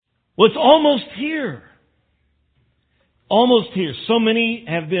Well, it's almost here. Almost here. So many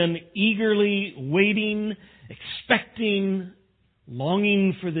have been eagerly waiting, expecting,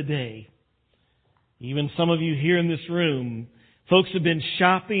 longing for the day. Even some of you here in this room, folks have been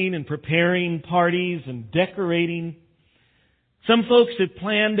shopping and preparing parties and decorating. Some folks have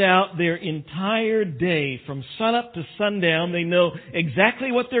planned out their entire day from sunup to sundown. They know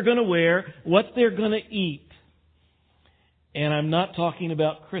exactly what they're going to wear, what they're going to eat. And I'm not talking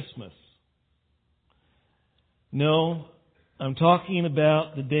about Christmas. No, I'm talking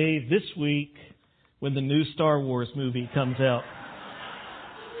about the day this week when the new Star Wars movie comes out.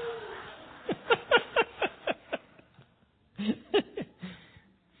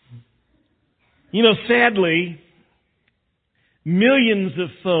 You know, sadly, millions of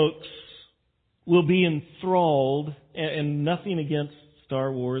folks will be enthralled, and nothing against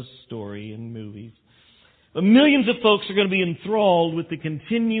Star Wars story and movies, but millions of folks are going to be enthralled with the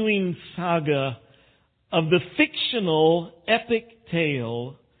continuing saga of the fictional epic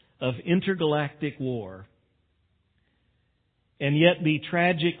tale of intergalactic war, and yet be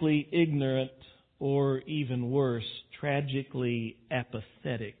tragically ignorant, or even worse, tragically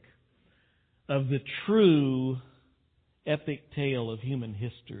apathetic of the true epic tale of human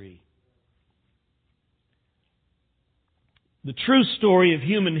history. The true story of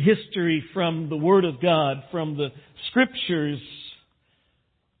human history from the Word of God, from the Scriptures,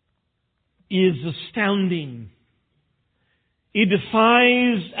 is astounding. It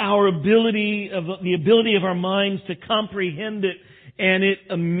defies the ability of our minds to comprehend it, and it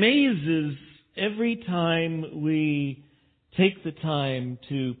amazes every time we take the time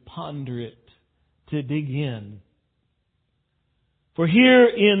to ponder it, to dig in. For here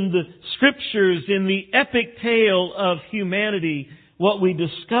in the Scriptures, in the epic tale of humanity, what we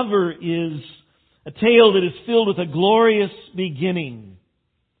discover is a tale that is filled with a glorious beginning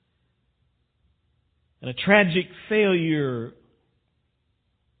and a tragic failure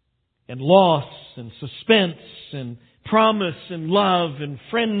and loss and suspense and promise and love and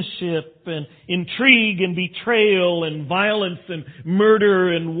friendship and intrigue and betrayal and violence and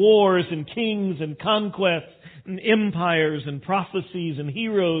murder and wars and kings and conquests and empires and prophecies and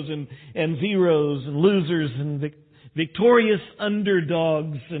heroes and zeros and losers and victorious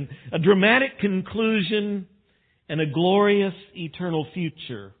underdogs and a dramatic conclusion and a glorious eternal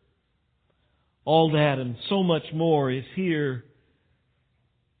future. All that and so much more is here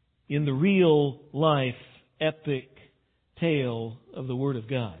in the real life epic tale of the Word of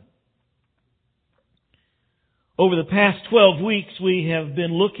God. Over the past 12 weeks, we have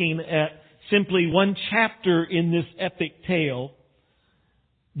been looking at simply one chapter in this epic tale,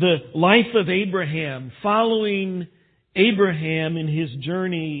 the life of Abraham, following Abraham in his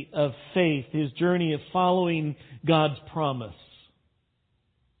journey of faith, his journey of following God's promise.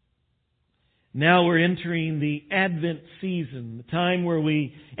 Now we're entering the Advent season, the time where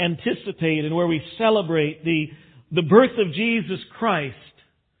we anticipate and where we celebrate the birth of Jesus Christ,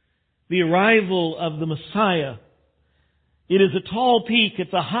 the arrival of the Messiah. It is a tall peak,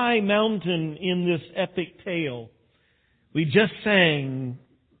 it's a high mountain in this epic tale. We just sang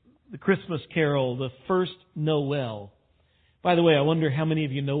the Christmas carol, the First Noel. By the way, I wonder how many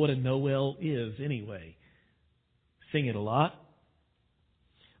of you know what a Noel is anyway. Sing it a lot.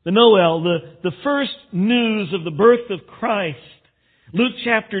 The Noel, the first news of the birth of Christ. Luke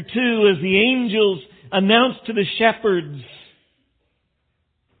chapter 2, as the angels announced to the shepherds,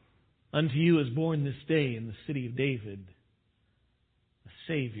 "Unto you is born this day in the city of David a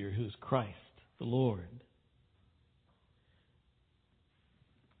Savior who is Christ the Lord."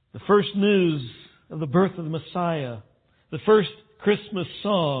 The first news of the birth of the Messiah, the first Christmas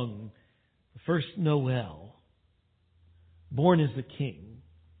song, the first Noel. Born is the King.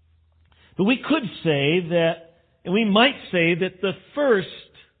 But we could say that, and we might say that the first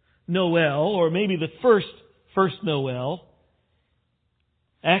Noel, or maybe the first Noel,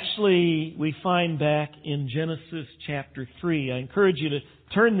 actually we find back in Genesis chapter 3. I encourage you to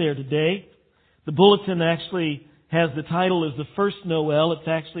turn there today. The bulletin actually has the title as the First Noel. It's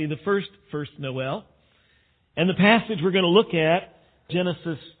actually the first Noel. And the passage we're going to look at,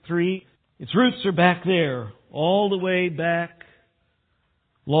 Genesis 3, its roots are back there, all the way back,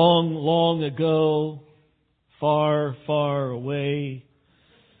 long, long ago, far, far away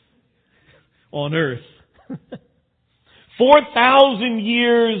on earth. 4,000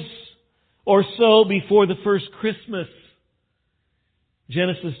 years or so before the first Christmas.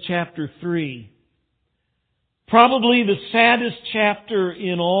 Genesis chapter 3. Probably the saddest chapter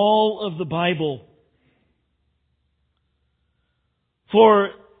in all of the Bible. For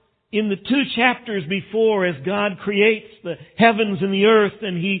in the 2 chapters before, as God creates the heavens and the earth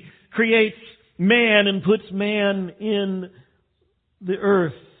and He creates man and puts man in the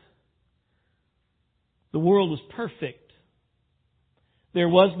earth, the world was perfect. There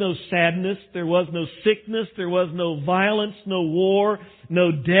was no sadness, there was no sickness, there was no violence, no war,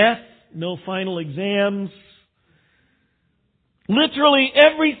 no death, no final exams. Literally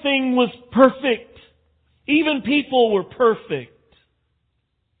everything was perfect. Even people were perfect.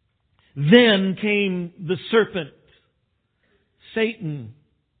 Then came the serpent, Satan,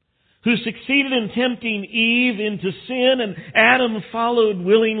 who succeeded in tempting Eve into sin, and Adam followed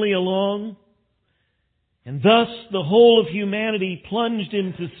willingly along. And thus the whole of humanity plunged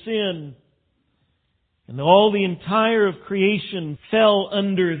into sin. And all the entire of creation fell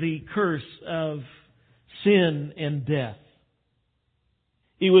under the curse of sin and death.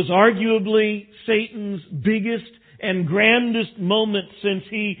 It was arguably Satan's biggest and grandest moment since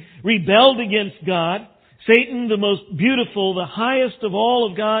he rebelled against God. Satan, the most beautiful, the highest of all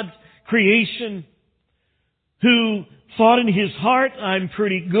of God's creation, who thought in his heart, I'm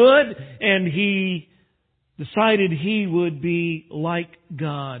pretty good, and he decided he would be like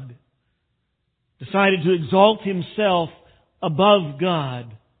God. Decided to exalt himself above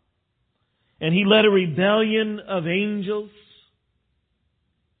God. And he led a rebellion of angels.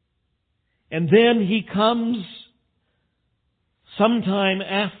 And then he comes sometime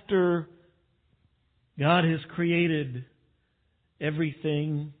after God has created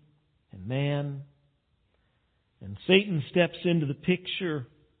everything and man. And Satan steps into the picture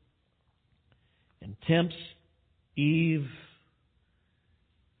and tempts Eve.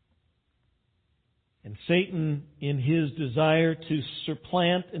 And Satan, in his desire to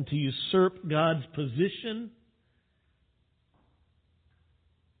supplant and to usurp God's position,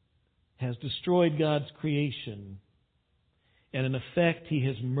 has destroyed God's creation. And in effect, he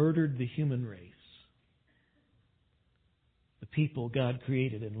has murdered the human race. The people God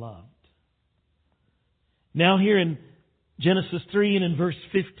created and loved. Now here in Genesis 3 and in verse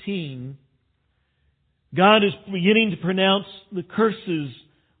 15, God is beginning to pronounce the curses,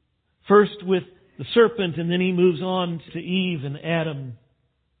 first with the serpent, and then he moves on to Eve and Adam.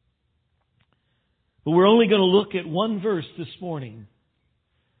 But we're only going to look at one verse this morning,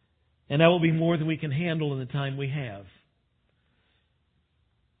 and that will be more than we can handle in the time we have.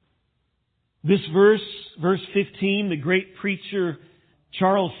 This verse, verse 15, the great preacher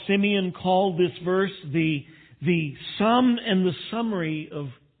Charles Simeon called this verse the sum and the summary of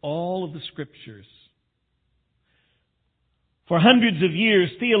all of the Scriptures. For hundreds of years,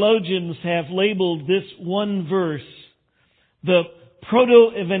 theologians have labeled this one verse the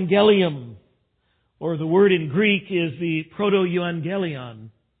proto-evangelium, or the word in Greek is the proto-euangelion.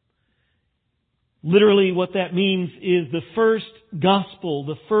 Literally what that means is the first gospel,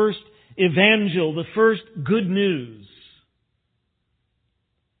 the first evangel, the first good news.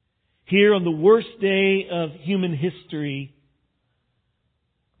 Here on the worst day of human history,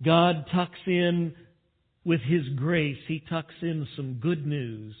 God tucks in, with His grace, He tucks in some good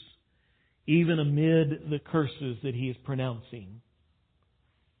news, even amid the curses that He is pronouncing.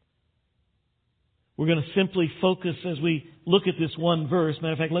 We're going to simply focus as we look at this one verse.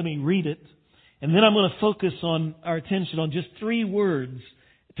 Matter of fact, let me read it. And then I'm going to focus on our attention on just 3 words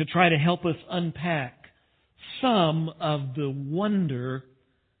to try to help us unpack some of the wonder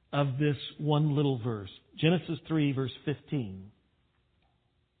of this one little verse. Genesis 3, verse 15.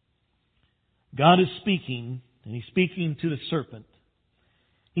 God is speaking, and He's speaking to the serpent.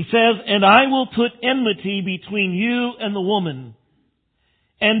 He says, "And I will put enmity between you and the woman,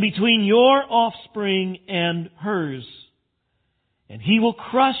 and between your offspring and hers. And he will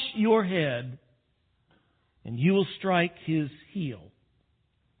crush your head, and you will strike his heel."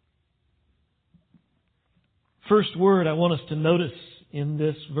 First word I want us to notice in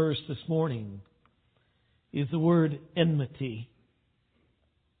this verse this morning is the word enmity.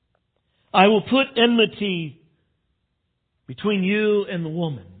 I will put enmity between you and the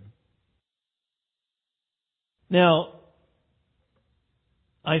woman. Now,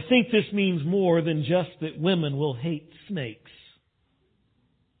 I think this means more than just that women will hate snakes.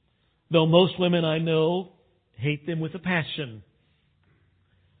 Though most women I know hate them with a passion.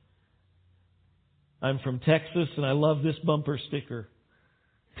 I'm from Texas and I love this bumper sticker.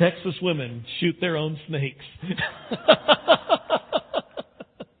 Texas women shoot their own snakes.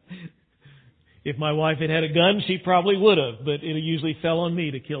 If my wife had had a gun, she probably would have, but it usually fell on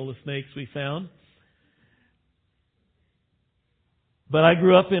me to kill the snakes we found. But I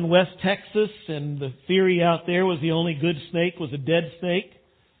grew up in West Texas, and the theory out there was the only good snake was a dead snake.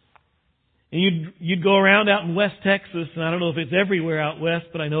 And you'd go around out in West Texas, and I don't know if it's everywhere out west,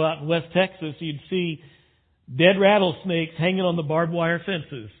 but I know out in West Texas you'd see dead rattlesnakes hanging on the barbed wire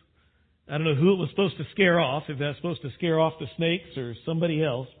fences. I don't know who it was supposed to scare off, if that's supposed to scare off the snakes or somebody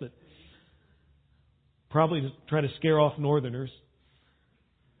else, but probably to try to scare off northerners.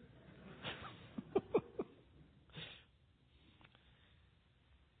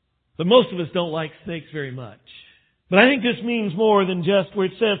 But most of us don't like snakes very much. But I think this means more than just where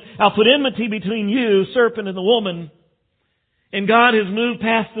it says, I'll put enmity between you, serpent, and the woman. And God has moved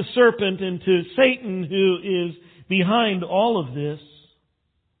past the serpent into Satan, who is behind all of this.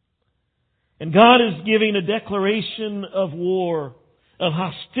 And God is giving a declaration of war, of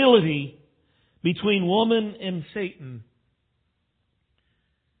hostility between woman and Satan.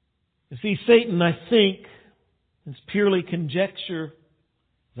 You see, Satan, I think, is purely conjecture.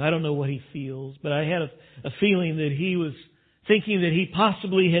 I don't know what he feels, but I had a feeling that he was thinking that he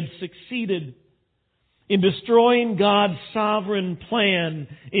possibly had succeeded in destroying God's sovereign plan,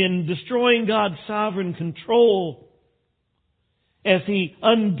 in destroying God's sovereign control, as he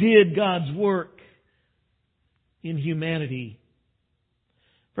undid God's work in humanity.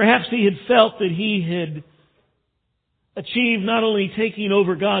 Perhaps he had felt that he had achieved not only taking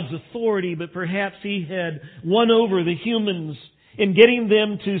over God's authority, but perhaps he had won over the humans in getting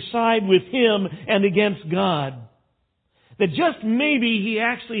them to side with him and against God. That just maybe he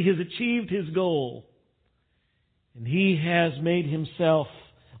actually has achieved his goal. And he has made himself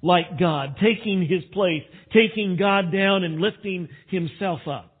like God, taking his place, taking God down and lifting himself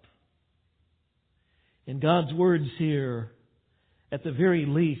up. And God's words here, at the very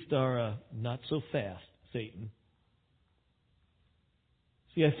least, are not so fast, Satan.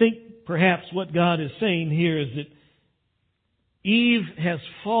 See, I think perhaps what God is saying here is that Eve has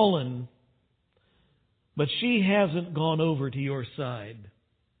fallen, but she hasn't gone over to your side,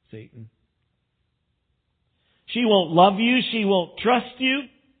 Satan. She won't love you. She won't trust you.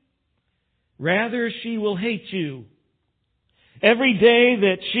 Rather, she will hate you. Every day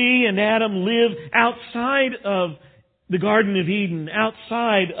that she and Adam live outside of the Garden of Eden,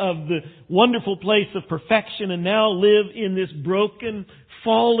 outside of the wonderful place of perfection, and now live in this broken,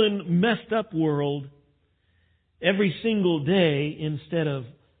 fallen, messed up world, every single day, instead of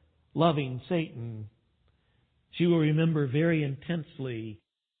loving Satan, she will remember very intensely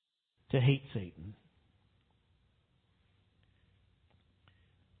to hate Satan.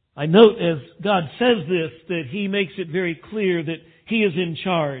 I note as God says this that He makes it very clear that He is in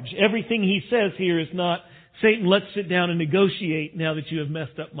charge. Everything He says here is not, Satan, let's sit down and negotiate now that you have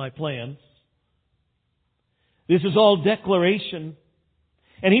messed up my plans. This is all declaration.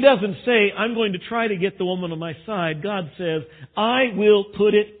 And He doesn't say, I'm going to try to get the woman on my side. God says, I will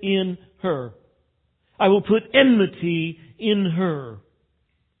put it in her. I will put enmity in her.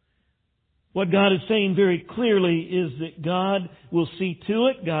 What God is saying very clearly is that God will see to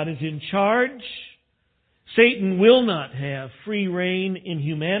it. God is in charge. Satan will not have free reign in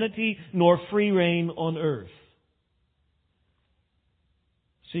humanity nor free reign on earth.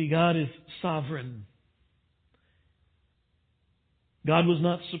 See, God is sovereign. God was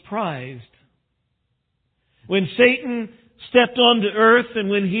not surprised when Satan stepped onto earth, and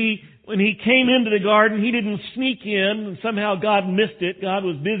when he came into the garden, he didn't sneak in and somehow God missed it. God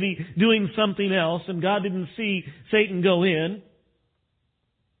was busy doing something else and God didn't see Satan go in.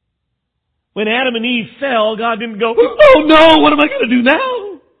 When Adam and Eve fell, God didn't go, oh no, what am I going to do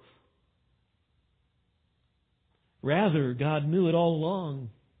now? Rather, God knew it all along.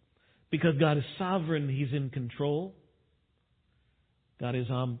 Because God is sovereign, He's in control. God is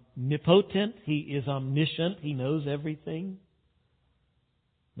omnipotent. He is omniscient. He knows everything.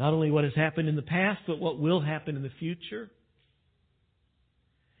 Not only what has happened in the past, but what will happen in the future.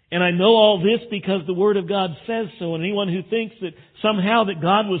 And I know all this because the Word of God says so. And anyone who thinks that somehow that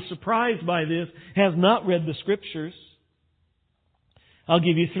God was surprised by this has not read the Scriptures. I'll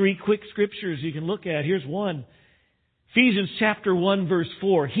give you 3 quick Scriptures you can look at. Here's one. Ephesians chapter 1 verse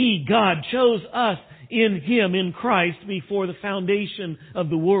 4. He, God, chose us in Him, in Christ, before the foundation of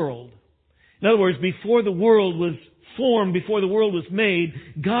the world. In other words, before the world was formed, before the world was made,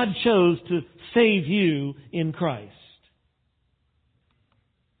 God chose to save you in Christ.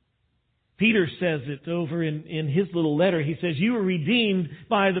 Peter says it over in his little letter. He says, you were redeemed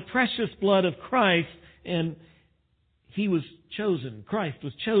by the precious blood of Christ, and He was chosen. Christ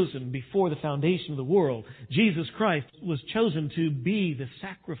was chosen before the foundation of the world. Jesus Christ was chosen to be the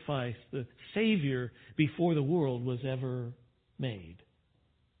sacrifice, the Savior, before the world was ever made.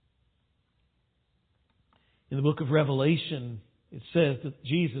 In the book of Revelation, it says that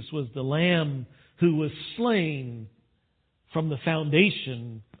Jesus was the Lamb who was slain from the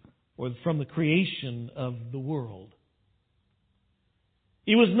foundation or from the creation of the world.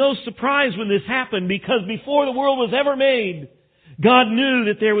 It was no surprise when this happened, because before the world was ever made, God knew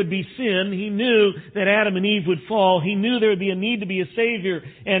that there would be sin. He knew that Adam and Eve would fall. He knew there would be a need to be a Savior.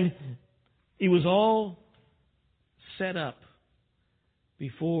 And it was all set up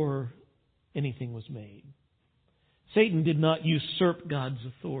before anything was made. Satan did not usurp God's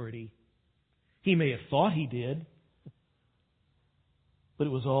authority. He may have thought he did, but it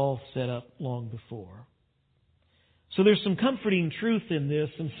was all set up long before. So there's some comforting truth in this,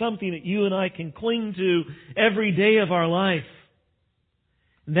 and something that you and I can cling to every day of our life.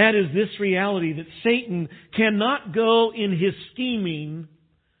 And that is this reality that Satan cannot go in his scheming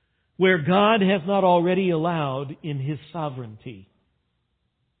where God has not already allowed in His sovereignty.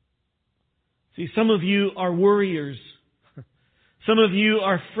 See, some of you are worriers. Some of you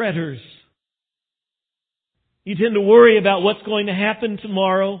are fretters. You tend to worry about what's going to happen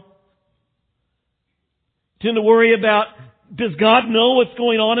tomorrow. You tend to worry about, does God know what's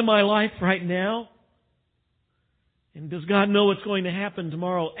going on in my life right now? And does God know what's going to happen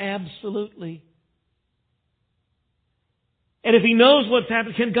tomorrow? Absolutely. And if He knows what's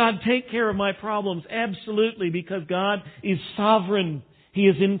happening, can God take care of my problems? Absolutely, because God is sovereign. He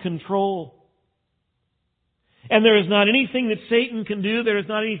is in control. And there is not anything that Satan can do. There is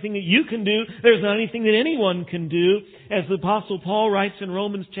not anything that you can do. There is not anything that anyone can do, as the Apostle Paul writes in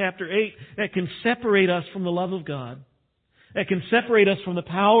Romans chapter 8, that can separate us from the love of God, that can separate us from the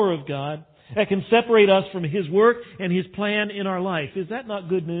power of God, that can separate us from His work and His plan in our life. Is that not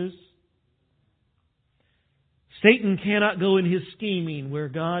good news? Satan cannot go in his scheming where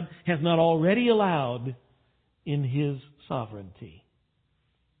God has not already allowed in His sovereignty.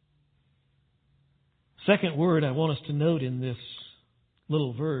 Second word I want us to note in this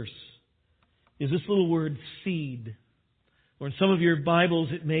little verse is this little word seed. Or in some of your Bibles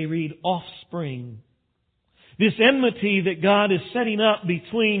it may read offspring. This enmity that God is setting up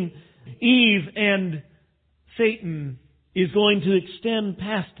between Eve and Satan is going to extend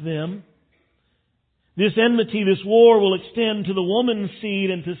past them. This enmity, this war will extend to the woman's seed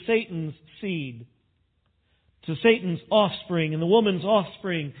and to Satan's seed. To Satan's offspring and the woman's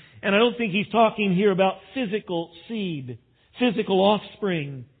offspring. And I don't think he's talking here about physical seed, physical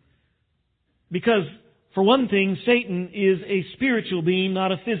offspring. Because, for one thing, Satan is a spiritual being,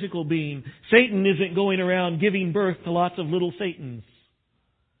 not a physical being. Satan isn't going around giving birth to lots of little Satans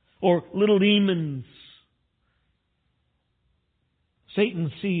or little demons.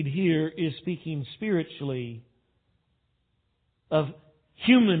 Satan's seed here is speaking spiritually of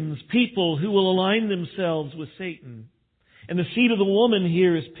humans, people who will align themselves with Satan. And the seed of the woman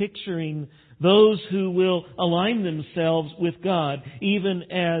here is picturing those who will align themselves with God, even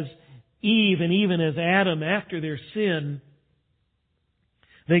as Eve and even as Adam, after their sin,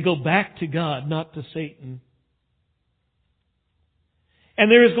 they go back to God, not to Satan. And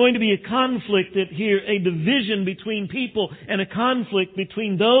there is going to be a conflict here, a division between people and a conflict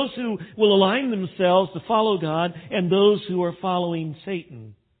between those who will align themselves to follow God and those who are following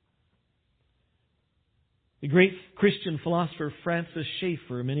Satan. The great Christian philosopher Francis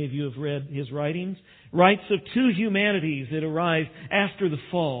Schaeffer, many of you have read his writings, writes of two humanities that arise after the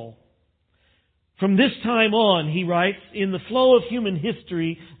fall. From this time on, he writes, in the flow of human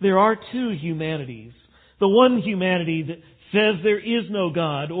history, there are two humanities. The one humanity that says there is no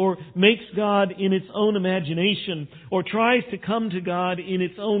God, or makes God in its own imagination, or tries to come to God in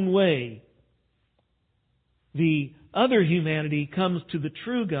its own way. The other humanity comes to the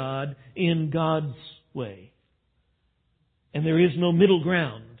true God in God's way. And there is no middle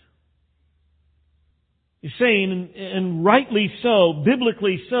ground. He's saying, and rightly so,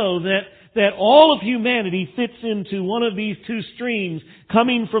 biblically so, that all of humanity fits into one of these two streams.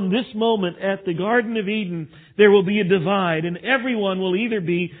 Coming from this moment at the Garden of Eden, there will be a divide, and everyone will either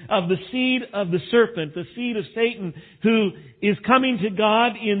be of the seed of the serpent, the seed of Satan, who is coming to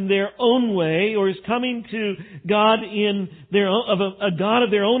God in their own way, or is coming to God in their own, of a God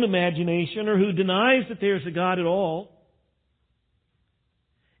of their own imagination, or who denies that there's a God at all.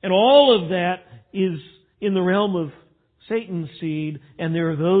 And all of that is in the realm of Satan's seed, and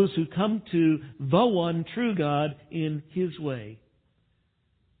there are those who come to the one true God in His way.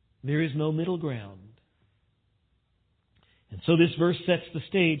 There is no middle ground. And so this verse sets the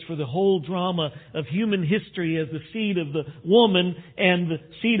stage for the whole drama of human history as the seed of the woman and the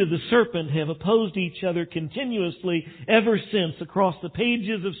seed of the serpent have opposed each other continuously ever since. Across the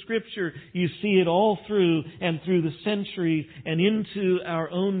pages of Scripture, you see it all through and through the centuries and into our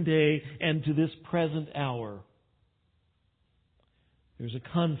own day and to this present hour. There's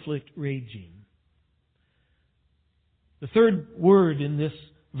a conflict raging. The third word in this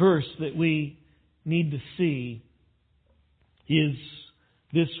verse that we need to see is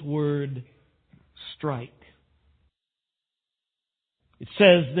this word strike. It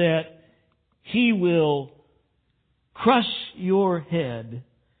says that He will crush your head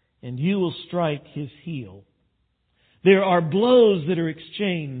and you will strike His heel. There are blows that are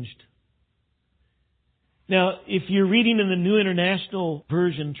exchanged. Now, if you're reading in the New International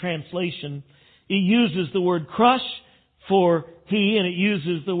Version translation, it uses the word crush for he, and it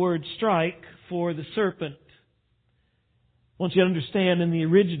uses the word strike for the serpent. I want you to understand, in the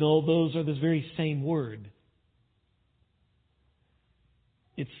original, those are the very same word.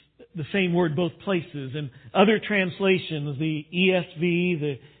 It's the same word both places. And other translations, the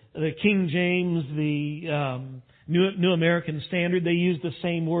ESV, the King James, the New American Standard, they use the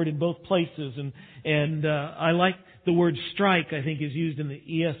same word in both places. And I like the word strike, I think, is used in the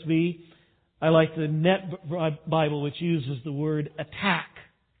ESV. I like the Net Bible, which uses the word attack.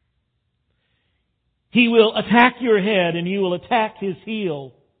 He will attack your head and you will attack his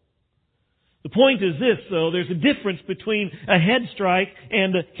heel. The point is this, though, there's a difference between a head strike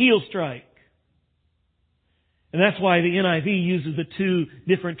and a heel strike. And that's why the NIV uses the two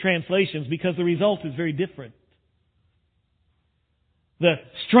different translations, because the result is very different. The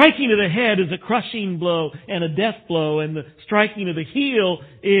striking of the head is a crushing blow and a death blow, and the striking of the heel,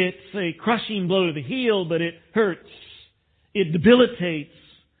 it's a crushing blow to the heel, but it hurts. It debilitates,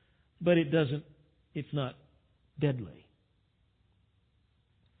 but it's not deadly.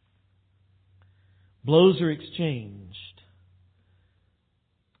 Blows are exchanged,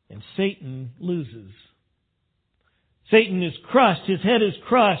 and Satan loses. Satan is crushed, his head is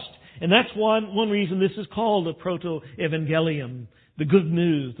crushed, and that's one reason this is called a proto-evangelium. The good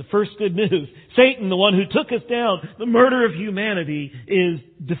news, the first good news. Satan, the one who took us down, the murderer of humanity, is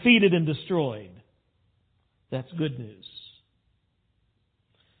defeated and destroyed. That's good news.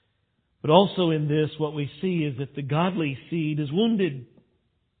 But also in this, what we see is that the godly seed is wounded.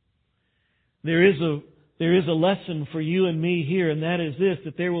 There is a lesson for you and me here, and that is this,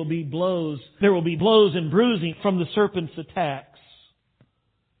 that there will be blows. There will be blows and bruising from the serpent's attacks.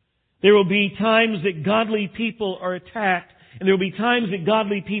 There will be times that godly people are attacked, and there will be times that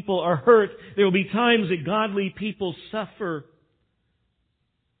godly people are hurt. There will be times that godly people suffer.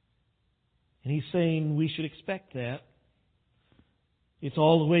 And He's saying we should expect that. It's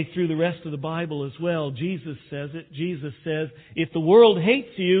all the way through the rest of the Bible as well. Jesus says it. Jesus says, if the world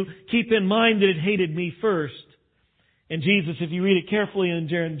hates you, keep in mind that it hated me first. And Jesus, if you read it carefully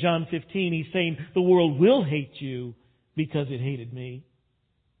in John 15, He's saying, the world will hate you because it hated me.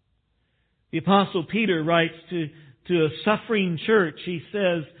 The Apostle Peter writes to a suffering church. He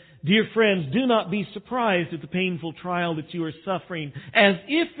says, dear friends, do not be surprised at the painful trial that you are suffering, as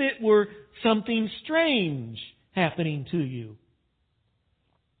if it were something strange happening to you.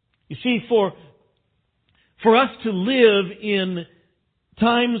 You see, for us to live in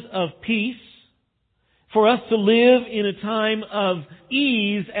times of peace, for us to live in a time of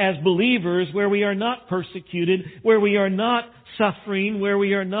ease as believers, where we are not persecuted, where we are not suffering, where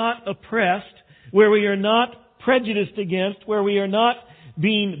we are not oppressed, where we are not prejudiced against, where we are not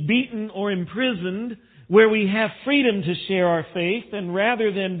being beaten or imprisoned, where we have freedom to share our faith, and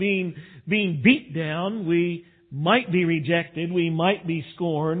rather than being beat down, we might be rejected, we might be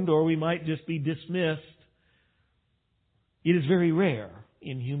scorned, or we might just be dismissed. It is very rare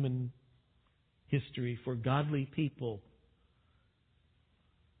in human history for godly people.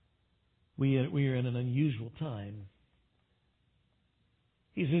 We are in an unusual time.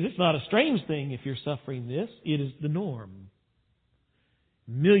 He says it's not a strange thing if you're suffering this. It is the norm.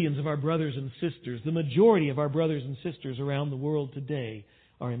 Millions of our brothers and sisters, the majority of our brothers and sisters around the world today,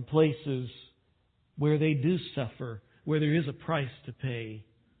 are in places where they do suffer, where there is a price to pay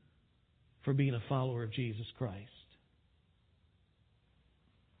for being a follower of Jesus Christ.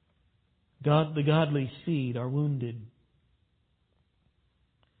 The godly seed are wounded.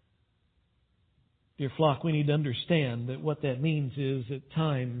 Dear flock, we need to understand that what that means is at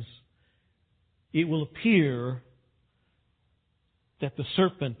times it will appear that the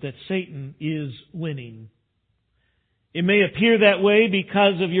serpent, that Satan, is winning. It may appear that way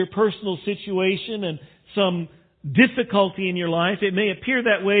because of your personal situation and some difficulty in your life. It may appear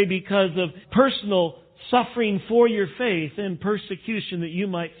that way because of personal suffering for your faith and persecution that you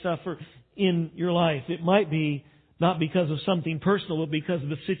might suffer in your life. It might be not because of something personal, but because of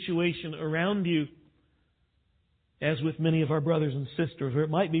the situation around you, as with many of our brothers and sisters, or it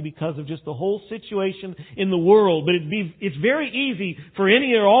might be because of just the whole situation in the world. But it's very easy for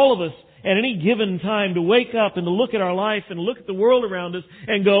any or all of us at any given time to wake up and to look at our life and look at the world around us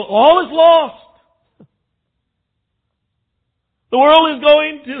and go, all is lost. The world is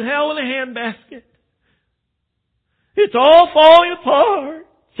going to hell in a handbasket. It's all falling apart.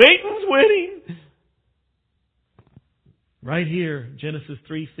 Satan's winning. Right here, Genesis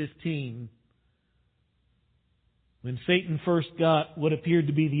 3:15. When Satan first got what appeared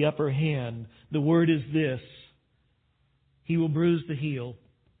to be the upper hand, the word is this: he will bruise the heel,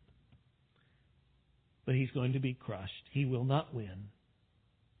 but he's going to be crushed. He will not win.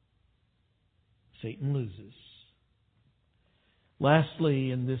 Satan loses. Lastly,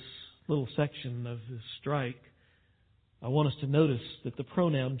 in this little section of the strike, I want us to notice that the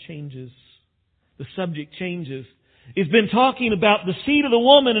pronoun changes. The subject changes. It's been talking about the seed of the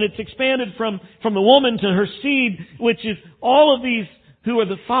woman, and it's expanded from the woman to her seed, which is all of these who are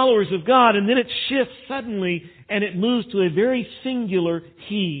the followers of God, and then it shifts suddenly, and it moves to a very singular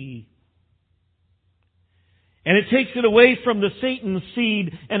he. And it takes it away from the Satan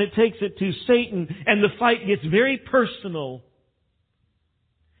seed, and it takes it to Satan, and the fight gets very personal.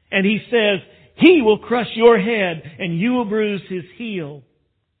 And he says, he will crush your head, and you will bruise his heel.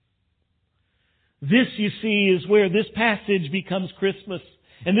 This, you see, is where this passage becomes Christmas.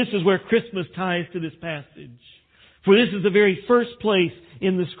 And this is where Christmas ties to this passage. For this is the very first place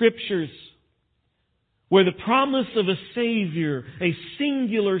in the Scriptures where the promise of a Savior, a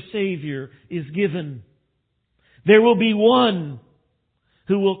singular Savior, is given. There will be one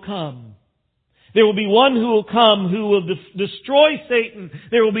who will come. There will be one who will come who will destroy Satan.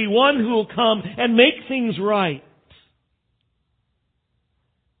 There will be one who will come and make things right.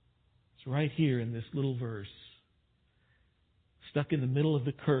 It's right here in this little verse, stuck in the middle of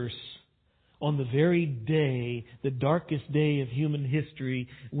the curse, on the very day, the darkest day of human history,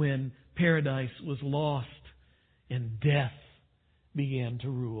 when paradise was lost and death began to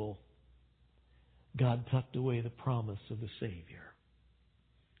rule. God tucked away the promise of the Savior.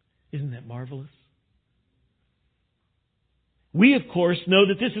 Isn't that marvelous? We, of course, know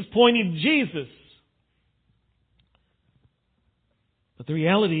that this is pointing to Jesus. But the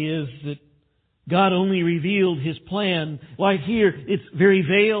reality is that God only revealed His plan. Right here, it's very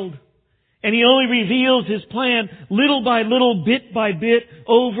veiled. And He only reveals His plan little by little, bit by bit,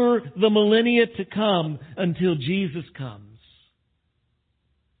 over the millennia to come until Jesus comes.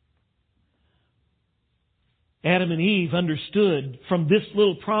 Adam and Eve understood from this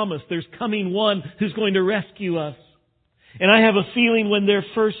little promise, there's coming one who's going to rescue us. And I have a feeling when their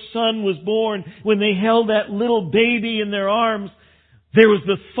first son was born, when they held that little baby in their arms, there was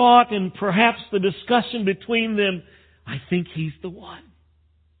the thought and perhaps the discussion between them, I think he's the one.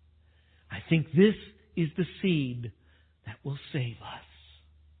 I think this is the seed that will save us.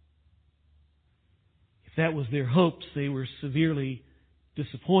 If that was their hopes, they were severely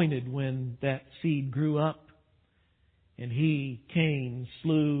disappointed when that seed grew up and he, Cain,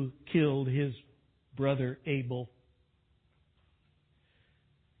 killed his brother Abel.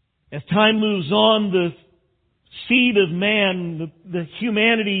 As time moves on, the seed of man, the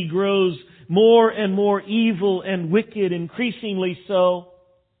humanity grows more and more evil and wicked, increasingly so,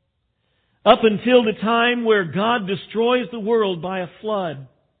 up until the time where God destroys the world by a flood,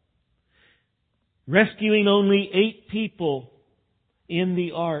 rescuing only 8 people in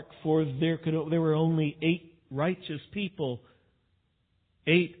the ark, for there were only 8 righteous people,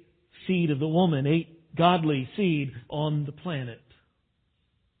 8 seed of the woman, 8 godly seed on the planet.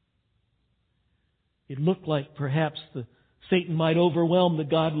 It looked like perhaps Satan might overwhelm the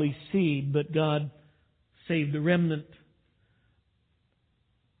godly seed, but God saved the remnant.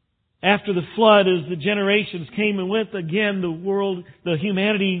 After the flood, as the generations came and went, again the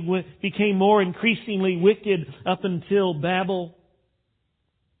humanity became more increasingly wicked up until Babel.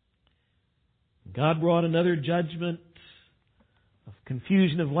 God brought another judgment of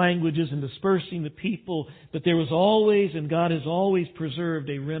confusion of languages and dispersing the people, but there was always, and God has always preserved,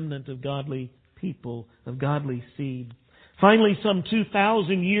 a remnant of godly people, of godly seed. Finally, some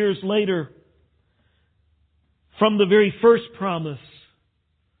 2,000 years later, from the very first promise,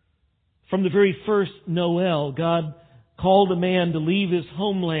 from the very first Noel, God called a man to leave his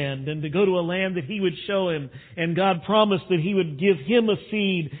homeland and to go to a land that He would show him. And God promised that He would give him a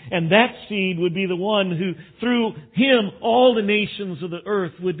seed, and that seed would be the one who, through him, all the nations of the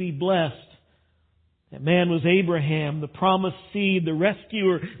earth would be blessed. That man was Abraham, the promised seed, the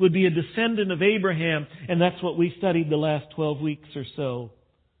rescuer would be a descendant of Abraham. And that's what we studied the last 12 weeks or so,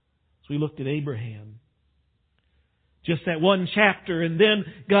 as we looked at Abraham. Just that one chapter, and then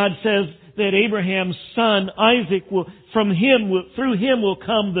God says that Abraham's son, Isaac, through him will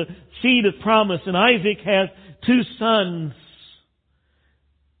come the seed of promise. And Isaac has 2 sons,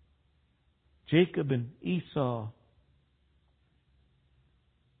 Jacob and Esau.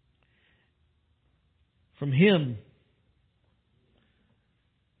 From him,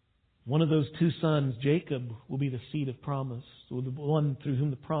 one of those 2 sons, Jacob, will be the seed of promise, or the one through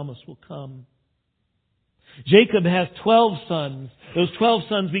whom the promise will come. Jacob has 12 sons. Those 12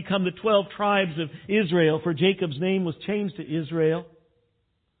 sons become the 12 tribes of Israel, for Jacob's name was changed to Israel.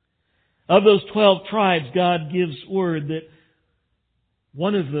 Of those 12 tribes, God gives word that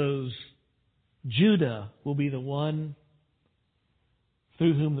one of those, Judah, will be the one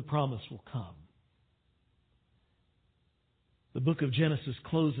through whom the promise will come. The book of Genesis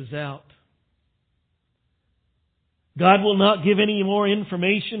closes out. God will not give any more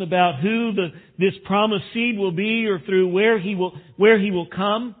information about who this promised seed will be or through where He will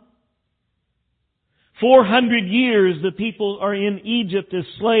come. 400 years the people are in Egypt as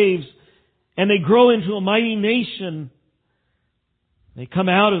slaves, and they grow into a mighty nation. They come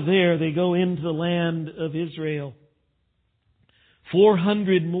out of there, they go into the land of Israel.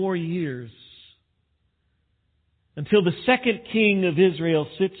 400 more years until the second king of Israel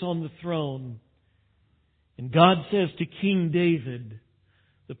sits on the throne. And God says to King David,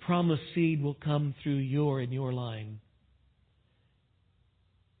 the promised seed will come through your line.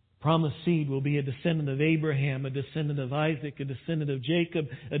 Promised seed will be a descendant of Abraham, a descendant of Isaac, a descendant of Jacob,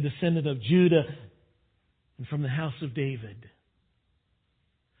 a descendant of Judah, and from the house of David.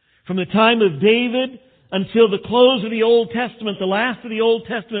 From the time of David until the close of the Old Testament, the last of the Old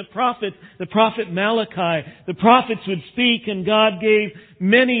Testament prophets, the prophet Malachi, the prophets would speak, and God gave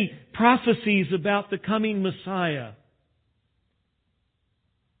many prophecies about the coming Messiah.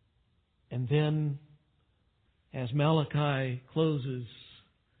 And then, as Malachi closes,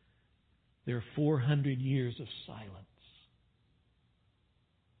 there are 400 years of silence.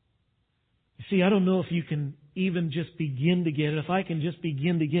 You see, I don't know if you can even just begin to get it, if I can just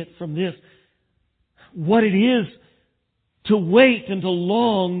begin to get from this what it is to wait and to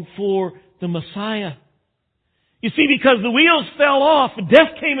long for the Messiah. You see, because the wheels fell off,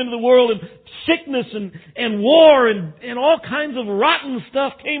 death came into the world, and sickness and war and all kinds of rotten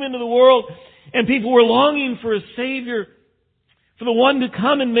stuff came into the world, and people were longing for a Savior, for the one to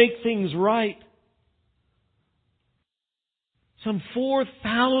come and make things right. Some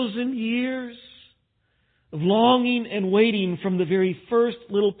 4,000 years of longing and waiting from the very first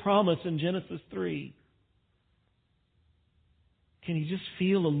little promise in Genesis 3. Can you just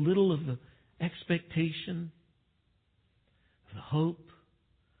feel a little of the expectation, the hope,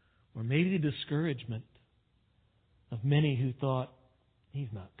 or maybe the discouragement of many who thought, He's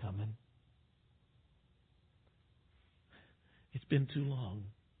not coming. It's been too long.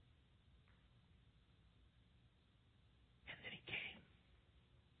 And then He came.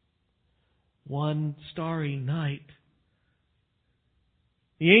 One starry night,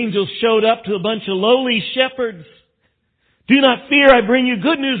 the angels showed up to a bunch of lowly shepherds. Do not fear, I bring you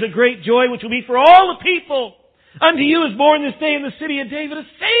good news of great joy, which will be for all the people. Unto you is born this day in the city of David a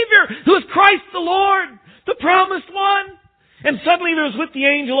Savior, who is Christ the Lord, the promised one. And suddenly there was with the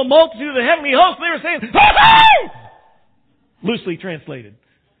angel a multitude of the heavenly host, and they were saying, Hosanna! Loosely translated.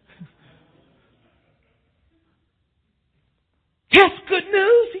 Yes, good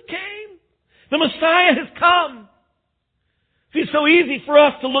news, He came. The Messiah has come. See, it's so easy for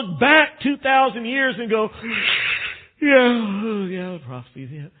us to look back 2,000 years and go, yeah, prophecies,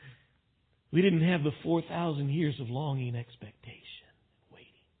 yeah. We didn't have the 4,000 years of longing expectation, waiting.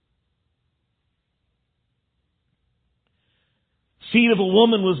 Seed of a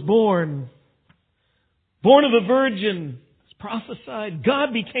woman was born of a virgin, as prophesied.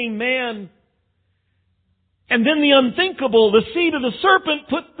 God became man. And then the unthinkable, the seed of the serpent,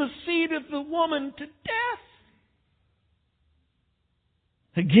 put the seed of the woman to death.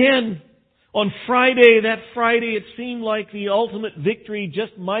 Again, on that Friday, it seemed like the ultimate victory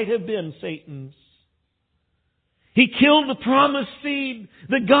just might have been Satan's. He killed the promised seed,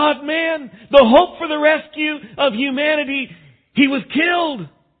 the God-man, the hope for the rescue of humanity. He was killed.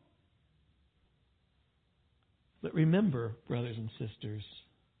 But remember, brothers and sisters,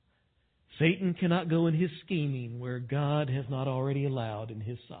 Satan cannot go in his scheming where God has not already allowed in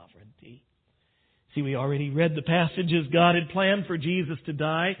His sovereignty. See, we already read the passages. God had planned for Jesus to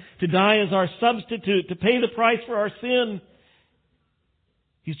die as our substitute, to pay the price for our sin.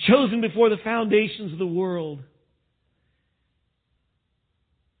 He's chosen before the foundations of the world.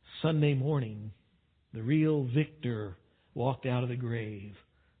 Sunday morning, the real victor walked out of the grave,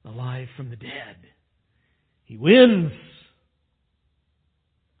 alive from the dead. He wins.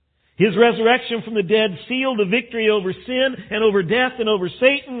 His resurrection from the dead sealed the victory over sin and over death and over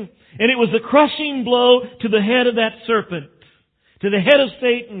Satan. And it was a crushing blow to the head of that serpent, to the head of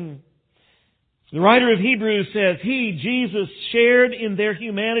Satan. The writer of Hebrews says, He, Jesus, shared in their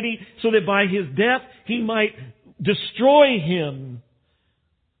humanity so that by His death He might destroy him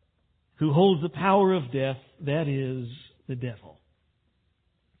who holds the power of death, that is, the devil.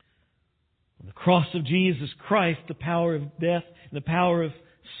 On the cross of Jesus Christ, the power of death and the power of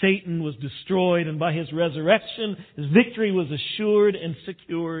Satan was destroyed, and by His resurrection, His victory was assured and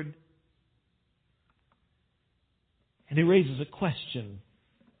secured. And it raises a question.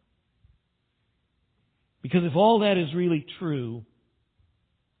 Because if all that is really true,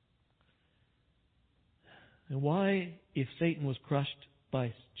 then why, if Satan was crushed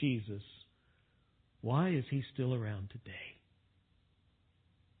by Jesus, why is he still around today?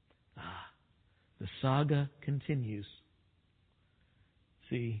 The saga continues.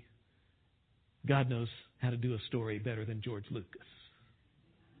 See, God knows how to do a story better than George Lucas.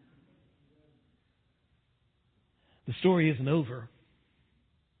 The story isn't over.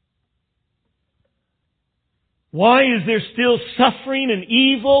 Why is there still suffering and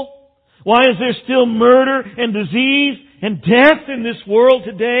evil? Why is there still murder and disease and death in this world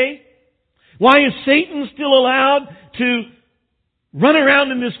today? Why is Satan still allowed to run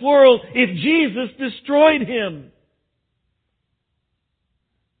around in this world if Jesus destroyed him?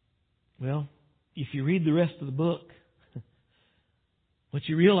 Well, if you read the rest of the book, what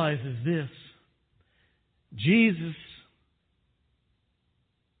you realize is this. Jesus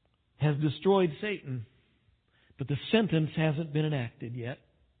has destroyed Satan, but the sentence hasn't been enacted yet.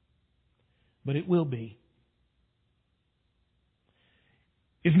 But it will be.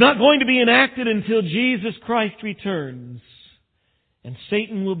 It's not going to be enacted until Jesus Christ returns, and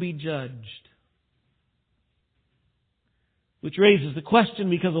Satan will be judged. Which raises the question,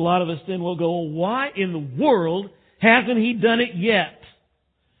 because a lot of us then will go, well, why in the world hasn't He done it yet?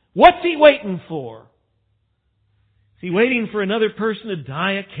 What's He waiting for? Is He waiting for another person to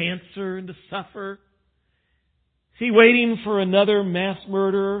die of cancer and to suffer? Is He waiting for another mass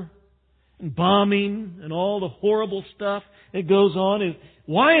murder and bombing and all the horrible stuff that goes on?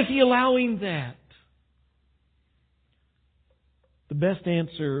 Why is He allowing that? The best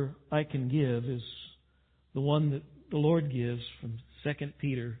answer I can give is the one that the Lord gives from 2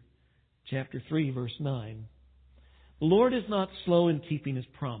 Peter chapter 3, verse 9. The Lord is not slow in keeping His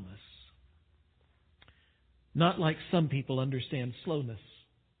promise. Not like some people understand slowness.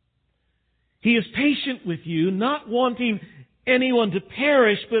 He is patient with you, not wanting anyone to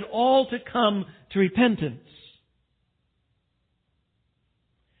perish, but all to come to repentance.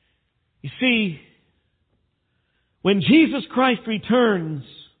 You see, when Jesus Christ returns,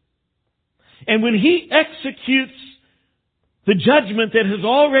 and when He executes the judgment that has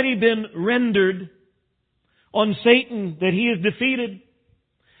already been rendered on Satan, that he is defeated,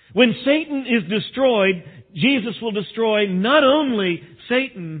 when Satan is destroyed, Jesus will destroy not only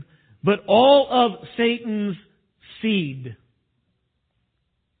Satan, but all of Satan's seed.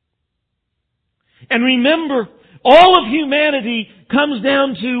 And remember, all of humanity comes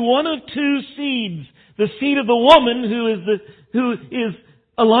down to one of two seeds. The seed of the woman who is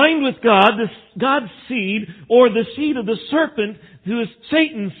aligned with God, God's seed, or the seed of the serpent who is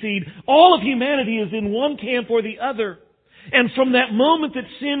Satan's seed. All of humanity is in one camp or the other. And from that moment that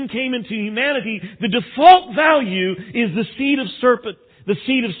sin came into humanity, the default value is the seed of serpent, the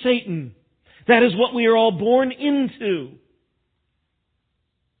seed of Satan. That is what we are all born into.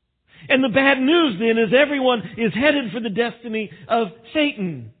 And the bad news then is everyone is headed for the destiny of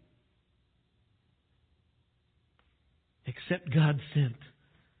Satan. Except God sent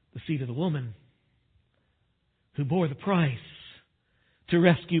the seed of the woman who bore the price to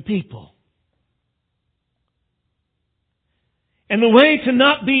rescue people. And the way to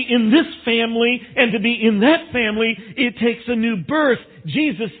not be in this family and to be in that family, it takes a new birth.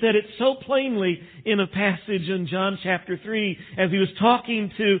 Jesus said it so plainly in a passage in John chapter 3 as He was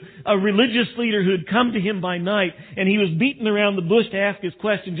talking to a religious leader who had come to Him by night, and he was beating around the bush to ask his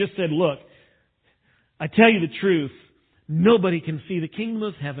question, just said, look, I tell you the truth, nobody can see the kingdom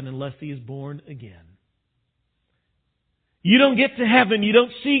of heaven unless he is born again. You don't get to heaven, you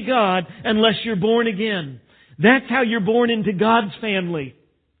don't see God unless you're born again. That's how you're born into God's family.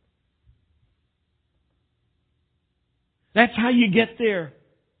 That's how you get there.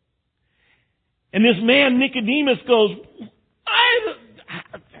 And this man, Nicodemus, goes,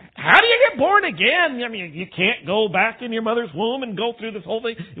 how do you get born again? I mean, you can't go back in your mother's womb and go through this whole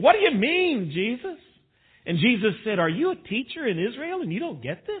thing. What do you mean, Jesus? And Jesus said, are you a teacher in Israel and you don't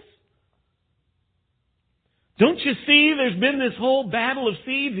get this? Don't you see there's been this whole battle of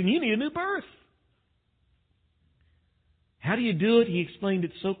seeds and you need a new birth? How do you do it? He explained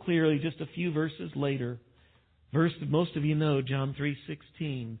it so clearly just a few verses later. Verse that most of you know, John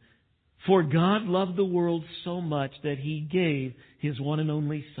 3:16. For God loved the world so much that He gave His one and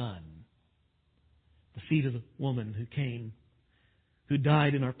only Son. The seed of the woman who came, who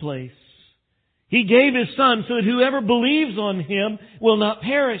died in our place. He gave His Son so that whoever believes on Him will not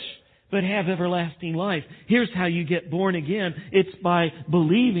perish, but have everlasting life. Here's how you get born again. It's by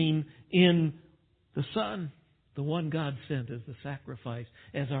believing in the Son, the one God sent as the sacrifice,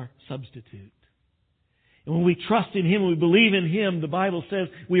 as our substitute. And when we trust in Him, when we believe in Him, the Bible says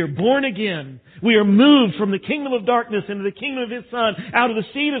we are born again. We are moved from the kingdom of darkness into the kingdom of His Son, out of the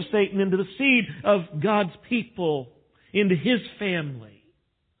seed of Satan into the seed of God's people, into His family.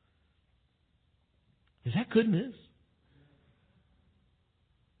 Is that good news?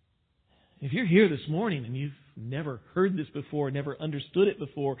 If you're here this morning and you've never heard this before, never understood it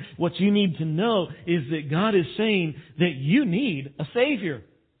before, what you need to know is that God is saying that you need a Savior.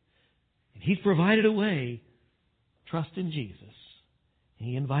 And He's provided a way. Trust in Jesus. And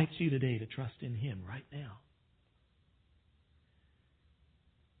He invites you today to trust in Him right now.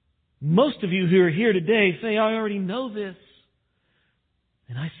 Most of you who are here today say, I already know this.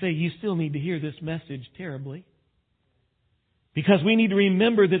 And I say you still need to hear this message terribly. Because we need to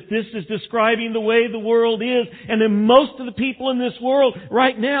remember that this is describing the way the world is, and that most of the people in this world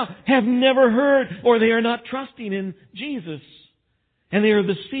right now have never heard, or they are not trusting in Jesus. And they are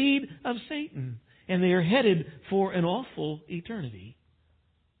the seed of Satan, and they are headed for an awful eternity.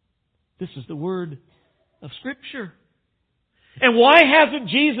 This is the word of Scripture. And why hasn't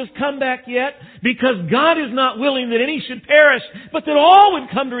Jesus come back yet? Because God is not willing that any should perish, but that all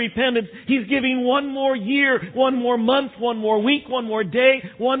would come to repentance. He's giving one more year, one more month, one more week, one more day,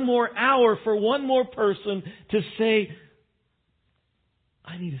 one more hour for one more person to say,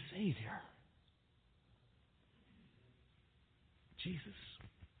 I need a Savior. Jesus,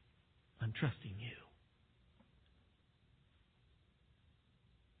 I'm trusting You.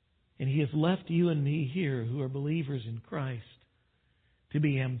 And He has left you and me here who are believers in Christ to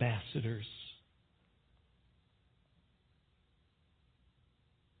be ambassadors.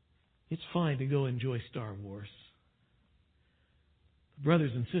 It's fine to go enjoy Star Wars.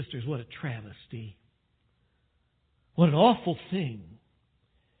 Brothers and sisters, what a travesty. What an awful thing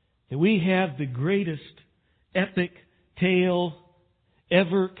that we have the greatest epic tale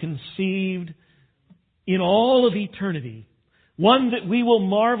ever conceived in all of eternity. One that we will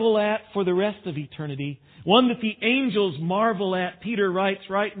marvel at for the rest of eternity. One that the angels marvel at, Peter writes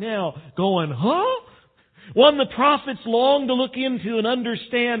right now, going, huh? One the prophets long to look into and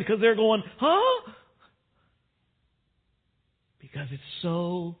understand because they're going, huh? Because it's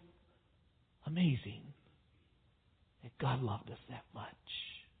so amazing that God loved us that much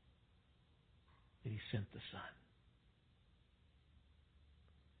that He sent the Son.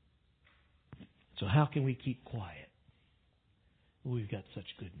 So how can we keep quiet? Well, we've got such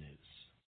good news.